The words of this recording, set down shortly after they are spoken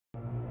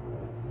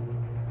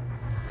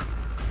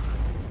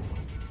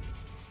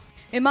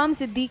Imam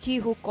Siddiqui,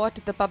 who caught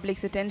the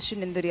public's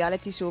attention in the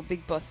reality show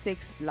Bigg Boss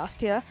 6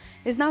 last year,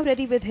 is now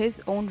ready with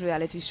his own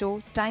reality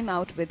show, Time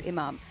Out with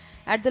Imam.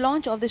 At the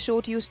launch of the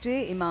show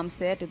Tuesday, Imam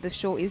said the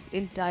show is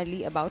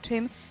entirely about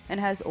him and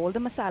has all the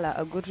masala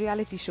a good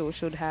reality show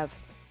should have.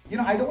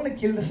 I don't want to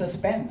kill the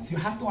suspense. You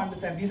have to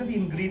understand, these are the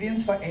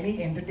ingredients for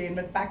any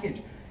entertainment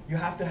package. You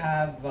have to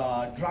have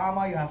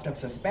drama, you have to have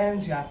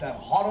suspense, you have to have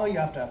horror, you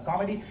have to have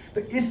comedy.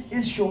 So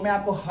इस show में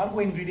आपको हर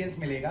वो ingredients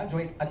मिलेगा जो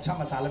एक अच्छा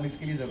मसाला mix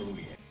के लिए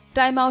ज़रूरी है.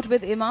 Time Out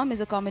with Imam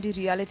is a comedy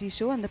reality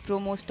show, and the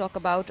promos talk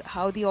about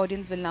how the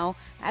audience will now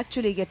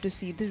actually get to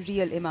see the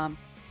real Imam.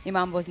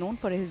 Imam was known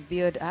for his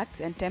weird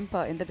acts and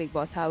temper in the Bigg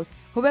Boss house.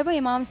 However,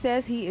 Imam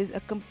says he is a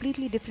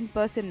completely different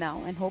person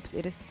now and hopes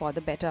it is for the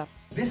better.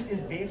 This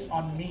is based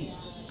on me,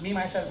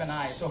 myself and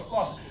I. So of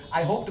course,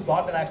 I hope to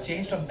God that I've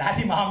changed from that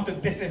Imam to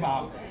this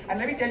Imam. And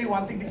let me tell you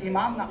one thing, the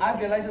Imam, now I've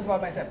realized this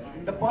about myself.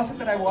 The person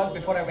that I was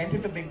before I went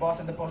into Bigg Boss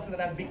and the person that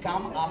I've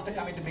become after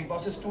coming to Bigg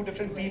Boss is two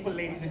different people,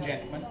 ladies and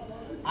gentlemen.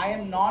 I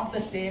am not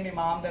the same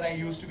Imam that I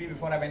used to be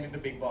before I went into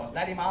Bigg Boss.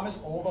 That Imam is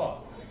over.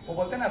 वो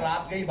बोलते हैं ना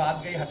रात गई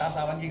बात गई हटा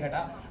सावन की घटा.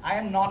 I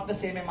am not the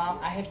same Imam.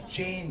 I have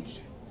changed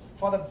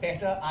for the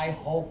better, I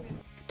hope.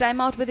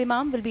 Time Out with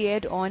Imam will be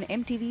aired on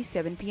MTV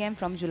 7 p.m.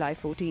 from July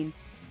 14.